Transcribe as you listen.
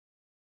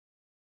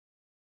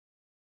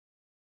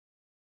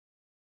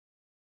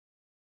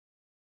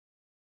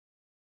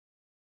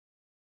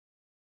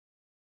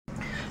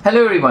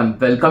Hello everyone,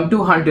 welcome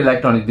to Hunt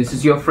Electronics. This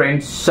is your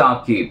friend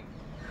Shakib.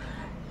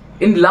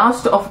 In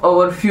last of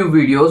our few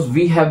videos,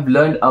 we have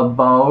learned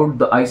about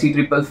the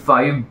IC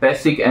 555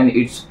 basic and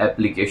its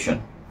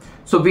application.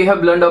 So we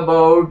have learned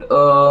about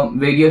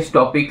various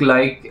topics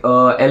like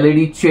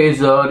LED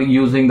chaser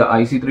using the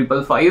IC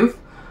 555.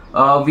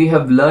 We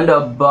have learned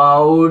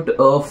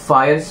about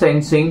fire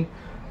sensing.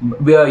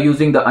 We are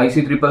using the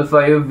IC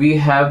 555. We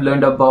have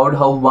learned about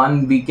how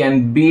we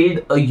can build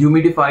a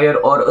humidifier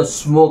or a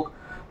smoke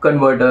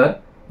converter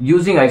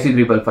using IC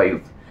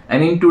 555.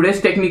 And in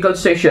today's technical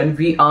session,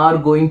 we are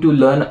going to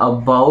learn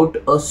about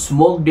a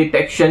smoke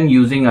detection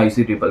using IC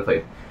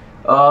 555.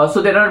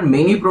 So there are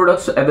many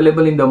products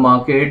available in the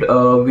market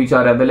which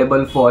are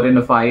available for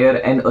a fire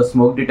and a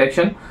smoke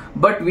detection,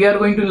 but we are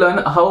going to learn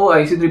how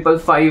IC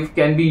 555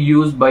 can be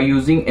used by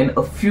using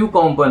a few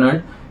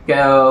components.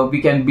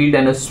 We can build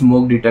a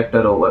smoke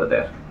detector over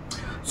there.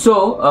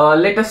 So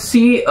let us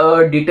see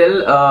a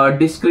detailed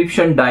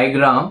description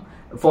diagram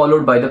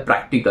followed by the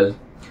practical.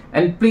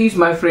 And please,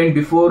 my friend,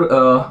 before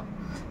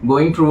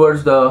going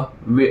towards the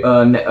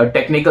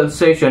technical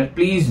session,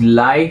 please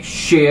like,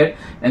 share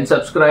and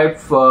subscribe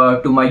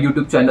to my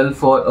YouTube channel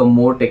for a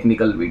more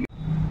technical video.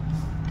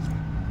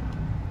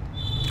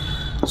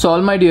 So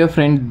all my dear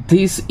friend,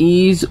 this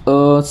is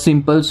a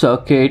simple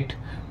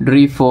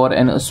circuitry for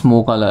a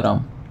smoke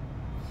alarm.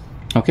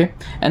 Okay,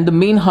 and the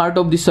main heart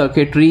of the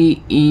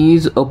circuitry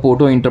is a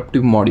photo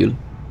interruptive module.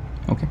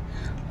 Okay,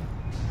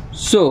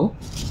 so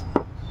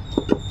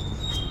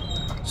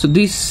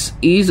this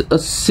is a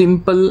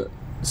simple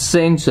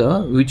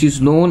sensor which is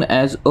known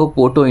as a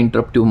photo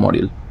interruptive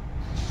module.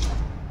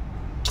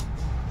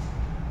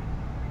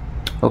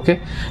 Okay,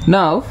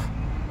 now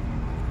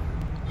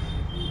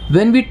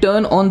when we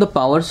turn on the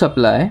power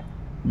supply,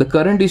 the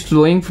current is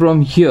flowing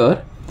from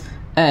here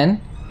and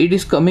it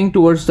is coming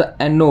towards the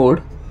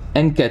anode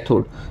and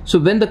cathode. So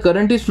when the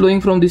current is flowing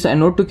from this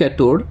anode to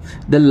cathode,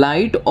 the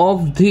light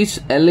of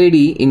this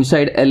LED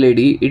inside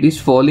LED, it is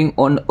falling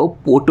on a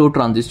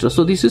phototransistor.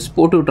 So this is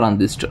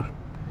phototransistor,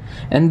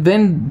 and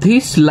when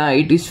this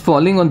light is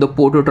falling on the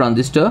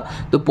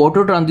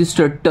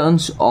phototransistor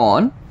turns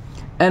on,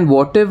 and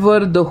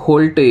whatever the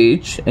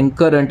voltage and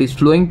current is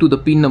flowing to the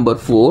pin number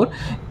 4,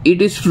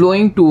 it is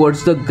flowing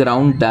towards the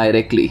ground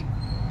directly.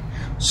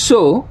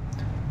 So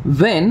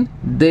when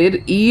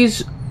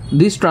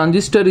this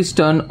transistor is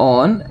turned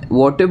on,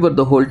 whatever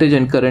the voltage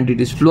and current,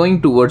 it is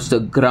flowing towards the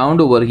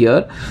ground over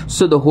here.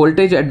 So the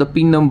voltage at the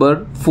pin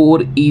number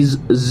 4 is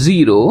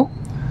 0,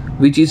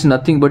 which is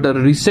nothing but a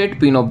reset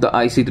pin of the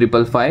IC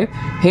 555.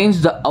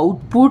 Hence the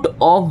output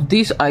of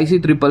this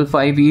IC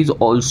 555 is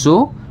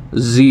also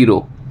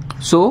 0.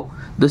 So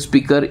the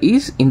speaker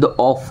is in the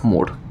off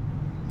mode.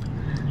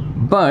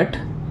 But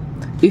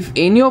if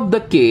any of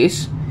the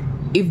case,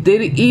 if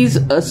there is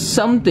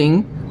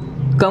something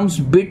comes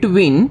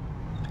between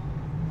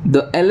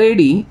the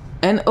LED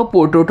and a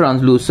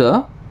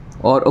phototransducer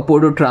or a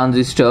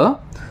phototransistor,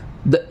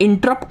 the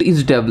interrupt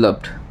is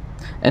developed.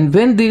 And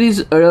when there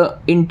is a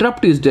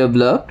interrupt is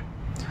developed,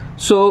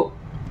 so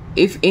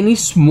if any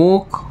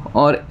smoke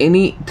or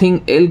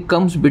anything else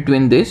comes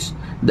between this,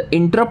 the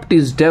interrupt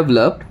is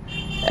developed,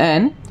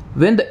 and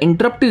when the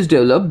interrupt is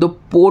developed, the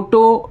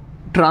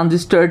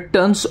phototransistor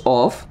turns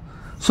off.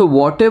 So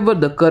whatever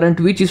the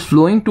current which is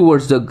flowing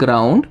towards the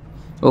ground,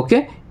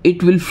 okay,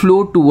 it will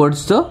flow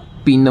towards the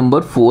pin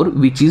number 4,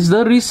 which is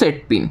the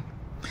reset pin.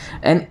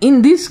 And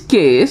in this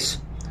case,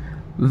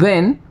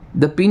 when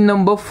the pin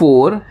number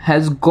 4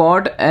 has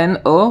got a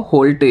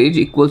voltage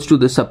equals to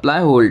the supply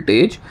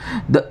voltage,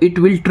 it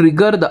will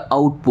trigger the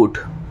output,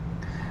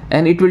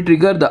 and it will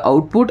trigger the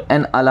output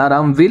and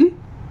alarm will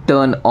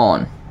turn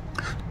on,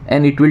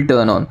 and it will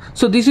turn on.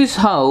 So this is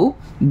how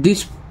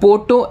this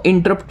photo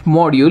interrupt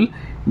module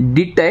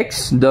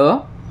detects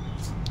the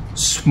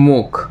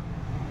smoke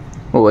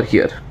over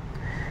here.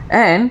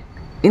 And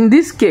in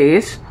this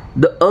case,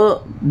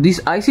 this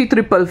IC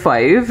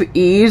 555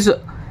 is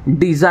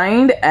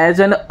designed as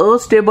an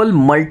astable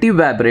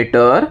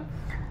multivibrator,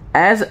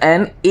 as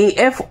an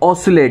AF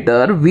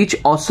oscillator which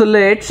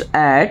oscillates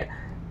at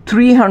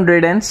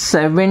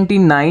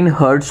 379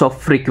 Hz of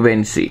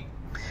frequency,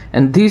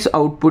 and this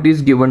output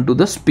is given to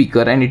the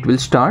speaker and it will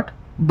start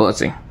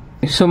buzzing.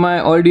 So my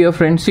all dear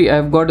friends, see,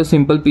 I've got a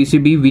simple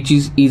PCB which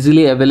is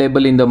easily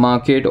available in the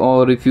market,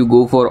 or if you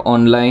go for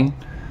online,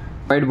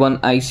 one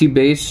IC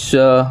base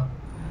IC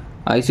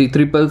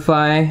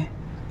 555,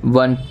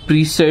 one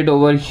preset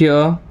over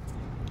here,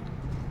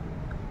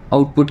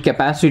 output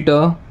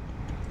capacitor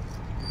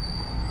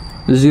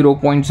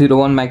 0.01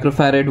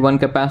 microfarad, one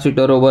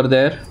capacitor over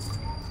there,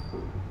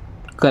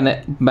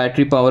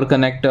 battery power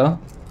connector,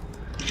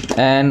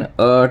 and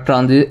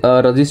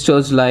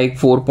resistors like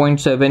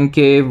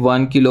 4.7k,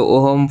 1 kilo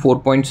ohm,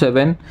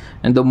 4.7,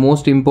 and the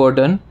most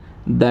important,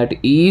 that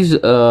is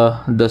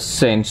the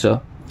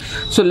sensor.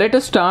 So let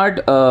us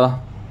start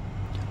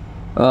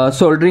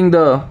soldering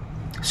the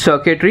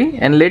circuitry,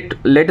 and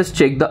let us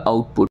check the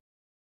output.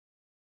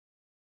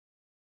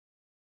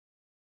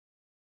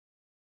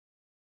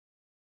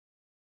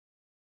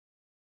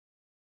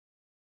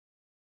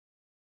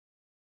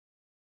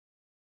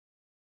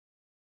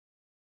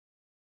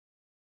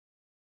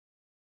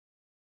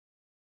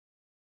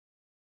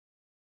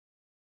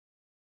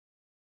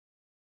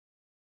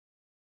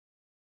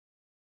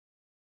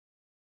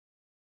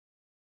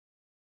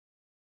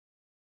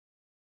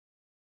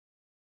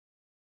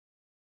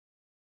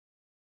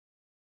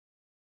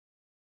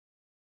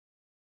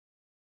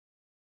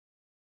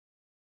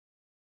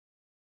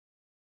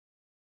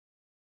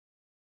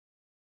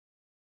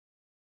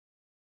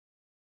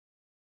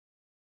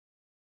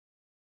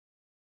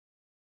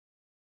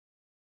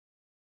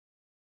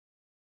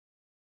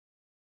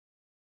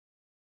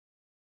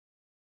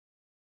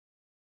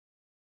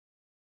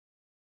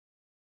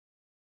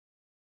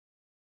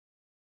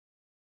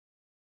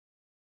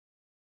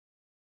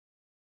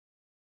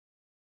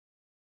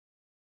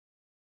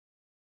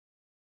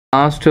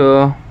 last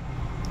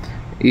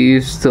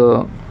is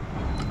the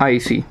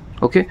IC.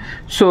 Okay,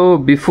 so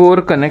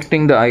before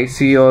connecting the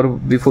IC or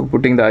before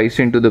putting the IC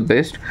into the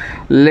best,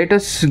 let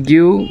us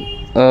give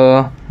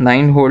a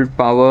 9-volt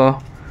power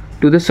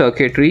to the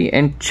circuitry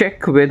and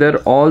check whether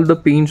all the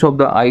pins of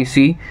the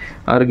IC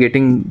are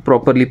getting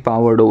properly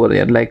powered over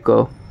there, like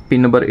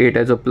pin number 8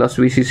 as a plus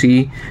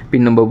VCC,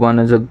 pin number 1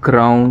 as a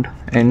ground,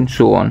 and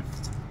so on.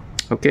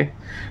 Okay,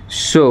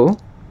 so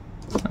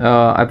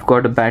I've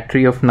got a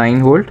battery of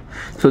 9 volt,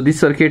 so this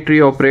circuitry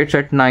operates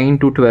at 9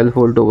 to 12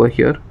 volt over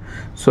here.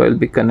 So I'll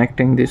be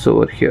connecting this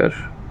over here.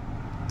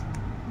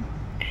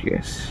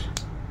 Yes,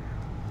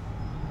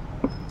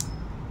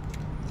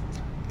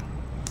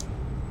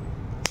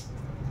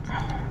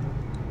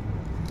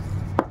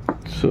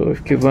 so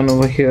I've given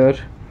over here.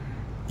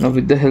 Now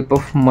with the help of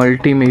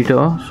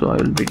multimeter, so I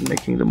will be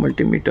making the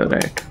multimeter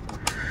at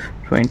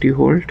 20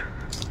 volt.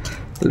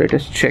 Let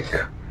us check.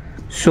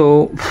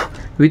 So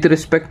with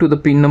respect to the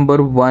pin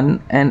number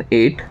 1 and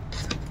 8,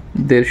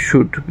 there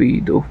should be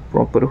the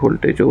proper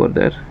voltage over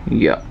there.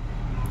 Yeah,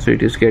 so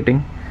it is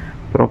getting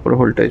proper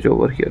voltage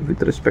over here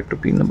with respect to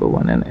pin number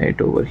 1 and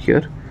 8 over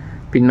here.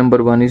 Pin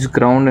number 1 is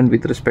ground, and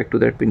with respect to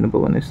that, pin number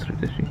 1 is 3.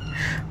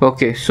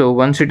 Okay, so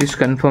once it is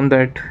confirmed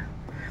that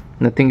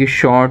nothing is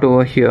short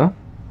over here,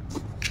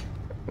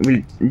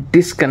 we'll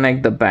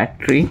disconnect the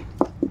battery.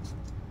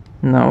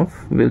 Now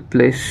we'll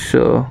place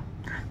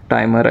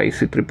timer IC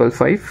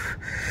 555.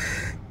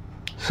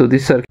 So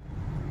this circuit.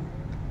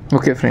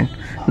 Okay friend,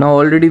 now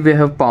already we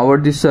have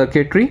powered this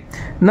circuitry.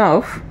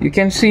 Now you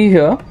can see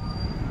here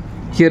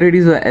it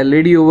is a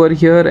LED over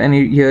here, and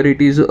here it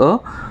is a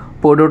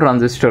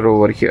phototransistor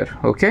over here.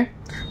 Okay,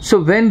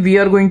 so when we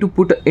are going to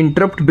put an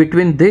interrupt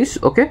between this,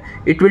 okay,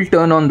 it will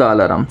turn on the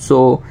alarm.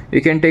 So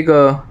you can take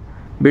a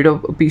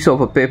piece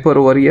of a paper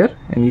over here,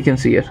 and you can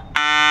see here,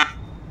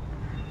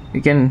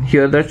 you can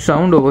hear that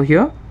sound over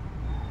here.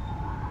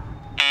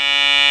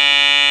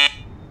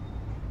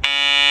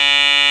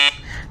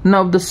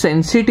 Now the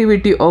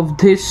sensitivity of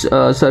this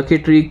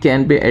circuitry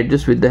can be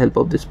adjusted with the help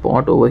of this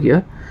pot over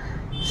here.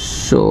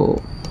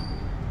 So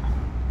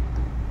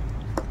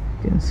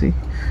you can see,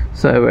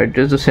 so I have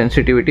adjusted the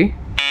sensitivity.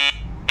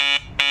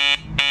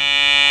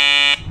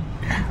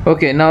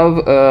 Okay, now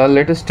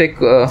let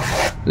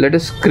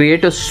us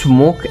create a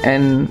smoke,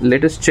 and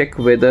let us check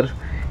whether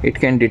it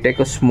can detect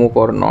a smoke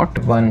or not.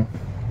 One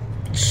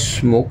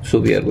smoke, so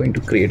we are going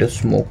to create a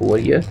smoke over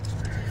here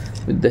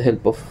with the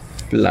help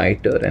of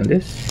lighter and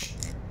this.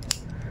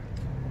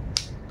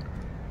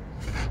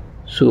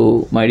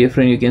 So my dear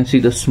friend, you can see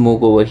the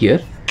smoke over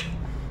here.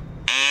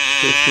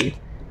 See.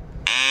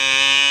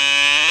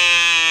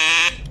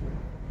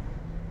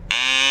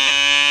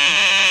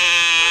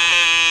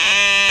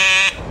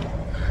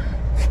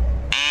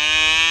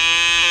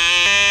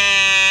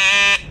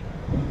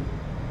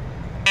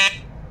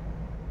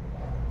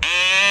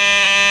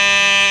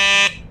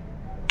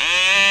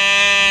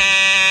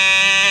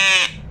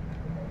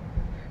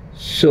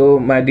 So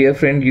my dear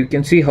friend, you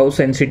can see how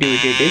sensitive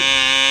it is.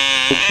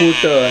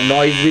 Output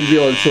noise will be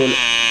also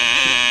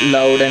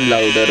loud and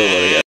louder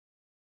over here.